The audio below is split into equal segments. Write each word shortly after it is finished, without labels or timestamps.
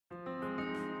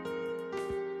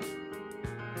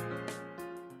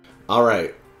All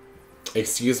right.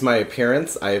 Excuse my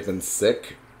appearance. I have been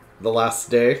sick the last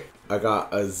day. I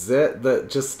got a zit that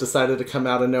just decided to come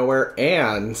out of nowhere,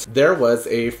 and there was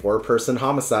a 4-person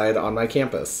homicide on my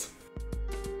campus.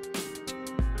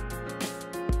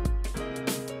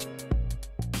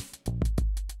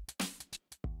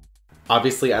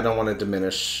 Obviously, I don't want to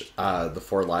diminish the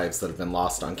 4 lives that have been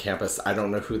lost on campus. I don't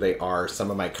know who they are.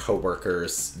 Some of my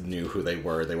coworkers knew who they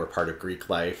were. They were part of Greek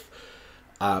life.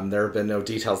 There have been no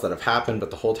details that have happened,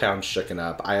 but the whole town's shooken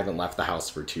up. I haven't left the house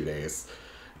for 2 days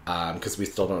because we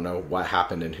still don't know what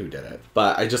happened and who did it.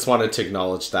 But I just wanted to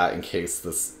acknowledge that in case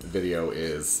this video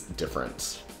is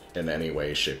different in any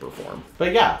way, shape, or form.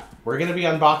 But yeah, we're going to be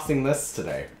unboxing this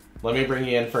today. Let me bring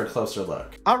you in for a closer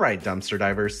look. All right, dumpster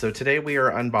divers. So today we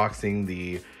are unboxing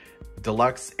the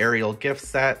Deluxe Ariel gift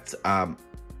set.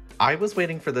 I was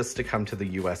waiting for this to come to the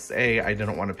USA. I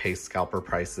didn't want to pay scalper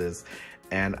prices.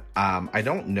 And I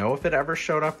don't know if it ever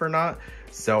showed up or not.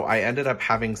 So I ended up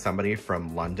having somebody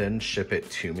from London ship it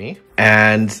to me.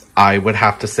 And I would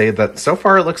have to say that so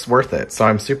far it looks worth it. So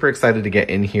I'm super excited to get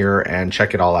in here and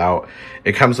check it all out.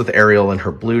 It comes with Ariel in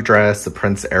her blue dress, the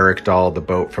Prince Eric doll, the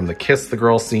boat from the Kiss the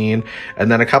Girl scene,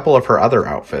 and then a couple of her other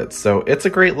outfits. So it's a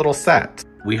great little set.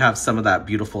 We have some of that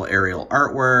beautiful Ariel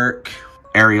artwork,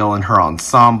 Ariel and her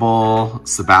ensemble,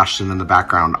 Sebastian in the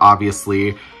background,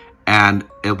 obviously. And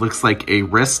it looks like a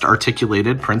wrist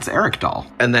articulated Prince Eric doll.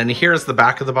 And then here's the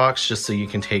back of the box just so you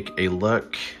can take a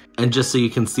look. And just so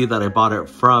you can see that I bought it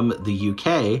from the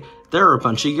UK, there are a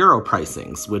bunch of Euro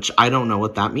pricings, which I don't know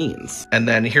what that means. And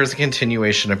then here's a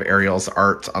continuation of Ariel's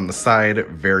art on the side.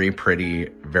 Very pretty,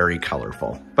 very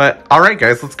colorful. But all right,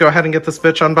 guys, let's go ahead and get this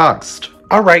bitch unboxed.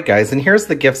 All right, guys, and here's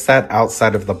the gift set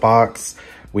outside of the box.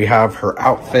 We have her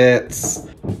outfits,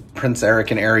 Prince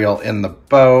Eric and Ariel in the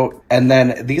boat. And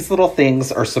then these little things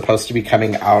are supposed to be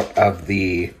coming out of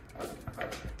the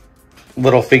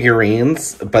little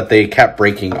figurines, but they kept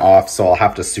breaking off, so I'll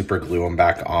have to super glue them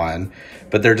back on.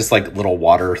 But they're just like little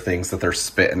water things that they're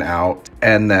spitting out.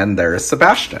 And then there's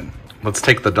Sebastian. Let's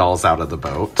take the dolls out of the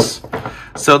boat.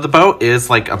 So the boat is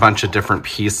like a bunch of different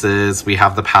pieces. We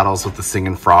have the paddles with the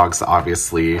singing frogs,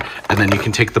 obviously. And then you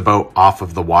can take the boat off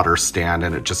of the water stand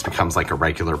and it just becomes like a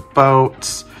regular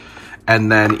boat.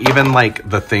 And then even like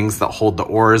the things that hold the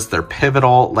oars, they're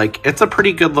pivotal. Like it's a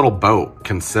pretty good little boat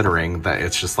considering that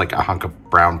it's just like a hunk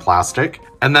of brown plastic.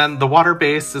 And then the water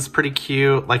base is pretty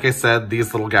cute. Like I said,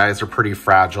 these little guys are pretty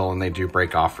fragile and they do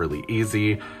break off really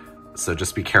easy. So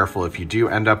just be careful if you do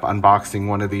end up unboxing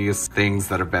one of these things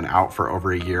that have been out for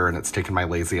over a year and it's taken my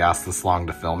lazy ass this long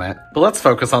to film it. But let's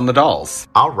focus on the dolls.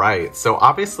 All right, so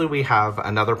obviously we have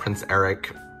another Prince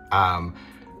Eric.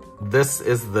 This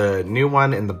is the new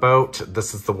one in the boat.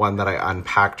 This is the one that I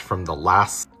unpacked from the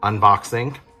last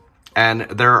unboxing. And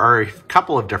there are a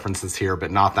couple of differences here,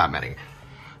 but not that many.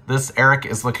 This Eric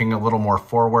is looking a little more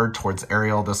forward towards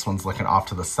Ariel. This one's looking off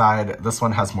to the side. This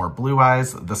one has more blue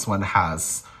eyes. This one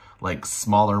has like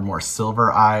smaller, more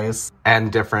silver eyes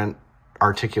and different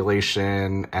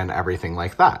articulation and everything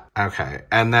like that. Okay,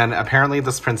 and then apparently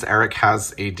this Prince Eric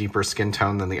has a deeper skin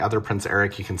tone than the other Prince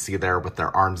Eric you can see there with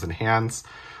their arms and hands.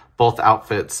 Both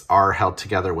outfits are held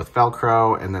together with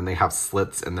Velcro, and then they have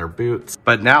slits in their boots.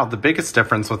 But now the biggest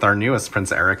difference with our newest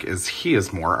Prince Eric is he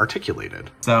is more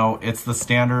articulated. So it's the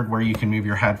standard where you can move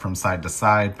your head from side to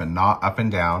side, but not up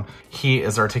and down. He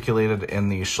is articulated in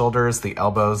the shoulders, the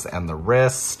elbows, and the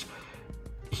wrist.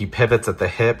 He pivots at the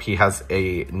hip. He has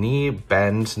a knee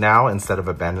bend now instead of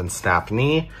a bend and snap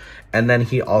knee. And then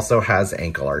he also has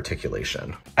ankle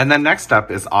articulation. And then next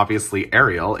up is obviously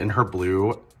Ariel in her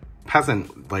blue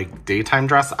peasant, like daytime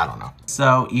dress. I don't know.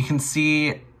 So you can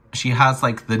see she has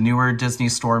like the newer Disney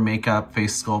Store makeup,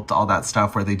 face sculpt, all that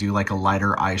stuff where they do like a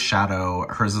lighter eyeshadow.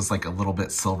 Hers is like a little bit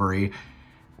silvery.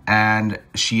 And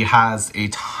she has a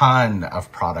ton of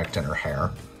product in her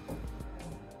hair.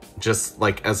 Just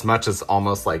like as much as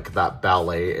almost like that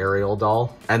ballet Ariel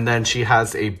doll. And then she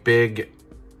has a big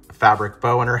fabric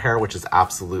bow in her hair, which is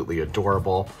absolutely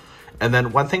adorable. And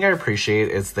then one thing I appreciate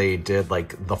is they did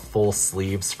like the full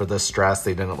sleeves for this dress.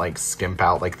 They didn't like skimp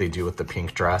out like they do with the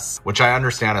pink dress, which I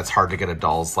understand it's hard to get a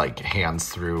doll's like hands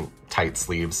through tight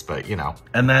sleeves, but you know.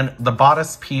 And then the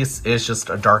bodice piece is just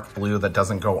a dark blue that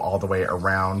doesn't go all the way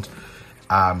around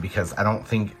because I don't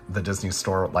think the Disney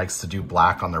Store likes to do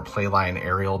black on their Playline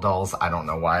Ariel dolls. I don't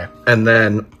know why. And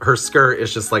then her skirt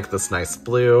is just like this nice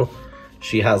blue.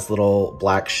 She has little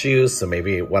black shoes, so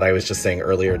maybe what I was just saying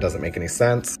earlier doesn't make any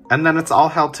sense. And then it's all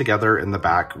held together in the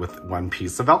back with one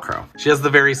piece of Velcro. She has the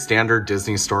very standard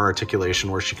Disney Store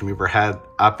articulation where she can move her head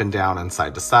up and down and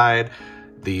side to side.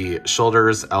 The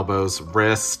shoulders, elbows,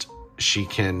 wrist, she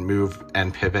can move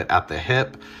and pivot at the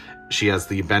hip. She has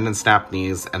the bend and snap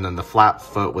knees and then the flat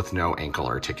foot with no ankle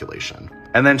articulation.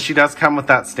 And then she does come with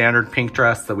that standard pink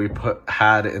dress that we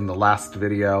had in the last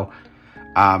video.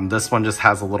 This one just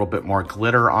has a little bit more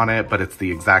glitter on it, but it's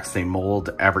the exact same mold,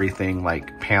 everything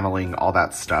like paneling, all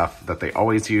that stuff that they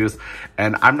always use.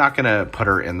 And I'm not gonna put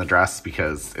her in the dress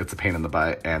because it's a pain in the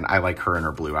butt and I like her in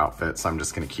her blue outfit, so I'm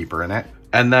just gonna keep her in it.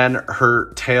 And then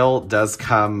her tail does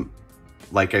come,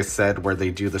 like I said, where they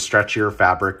do the stretchier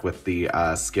fabric with the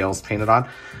scales painted on.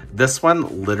 This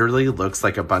one literally looks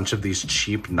like a bunch of these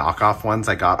cheap knockoff ones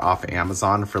I got off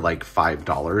Amazon for like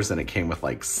 $5 and it came with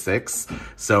like 6.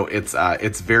 So it's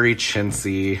very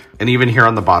chintzy. And even here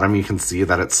on the bottom, you can see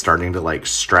that it's starting to like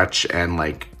stretch and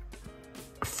like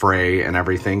fray and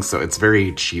everything. So it's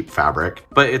very cheap fabric,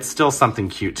 but it's still something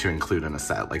cute to include in a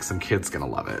set. Like some kid's gonna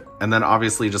love it. And then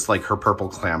obviously just like her purple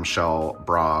clamshell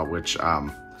bra, which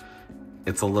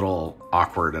it's a little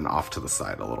awkward and off to the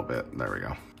side a little bit. There we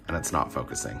go. And it's not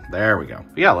focusing. There we go.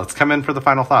 But yeah, let's come in for the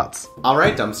final thoughts. All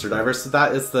right, dumpster divers. So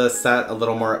that is the set a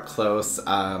little more up close.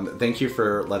 Thank you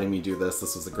for letting me do this.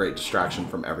 This was a great distraction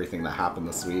from everything that happened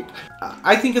this week.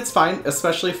 I think it's fine,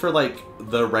 especially for like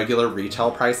the regular retail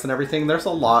price and everything. There's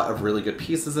a lot of really good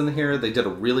pieces in here. They did a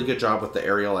really good job with the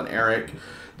Ariel and Eric.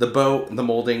 The boat, the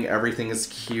molding, everything is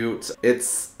cute.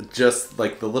 It's just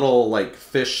like the little like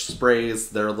fish sprays,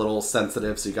 they're a little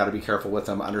sensitive, so you got to be careful with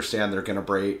them. Understand they're gonna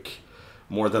break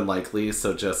more than likely,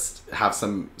 so just have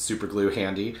some super glue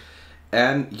handy.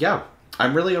 And yeah,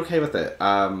 I'm really okay with it.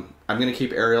 I'm gonna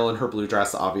keep Ariel in her blue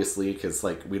dress, obviously, because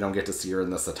like we don't get to see her in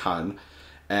this a ton.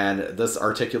 And this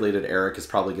articulated Eric is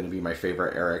probably going to be my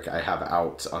favorite Eric I have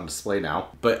out on display now.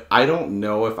 But I don't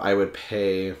know if I would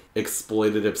pay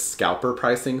exploitative scalper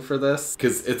pricing for this,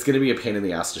 because it's going to be a pain in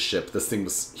the ass to ship. This thing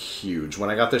was huge. When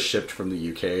I got this shipped from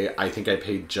the UK, I think I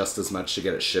paid just as much to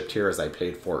get it shipped here as I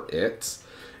paid for it.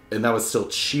 And that was still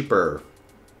cheaper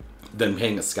than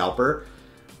paying a scalper,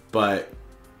 but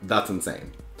that's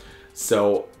insane.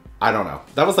 So I don't know.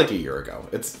 That was like a year ago.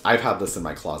 I've had this in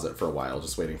my closet for a while,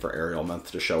 just waiting for Ariel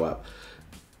Month to show up.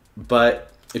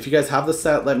 But if you guys have the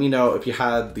set, let me know. If you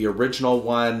had the original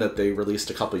one that they released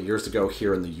a couple years ago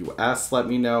here in the US, let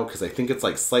me know, because I think it's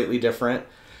like slightly different.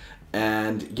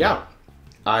 And yeah,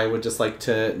 I would just like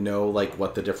to know like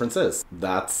what the difference is.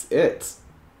 That's it.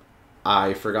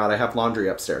 I forgot I have laundry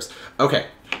upstairs. Okay.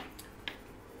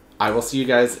 I will see you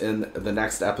guys in the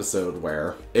next episode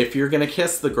where, if you're gonna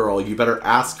kiss the girl, you better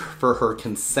ask for her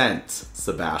consent,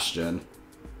 Sebastian.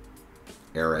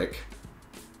 Eric.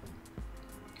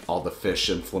 All the fish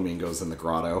and flamingos in the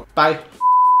grotto. Bye!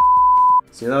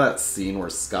 So you know that scene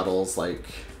where Scuttle's like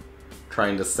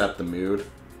trying to set the mood?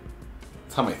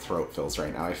 That's how my throat feels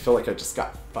right now. I feel like I just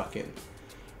got fucking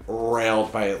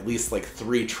railed by at least like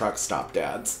 3 truck stop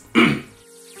dads.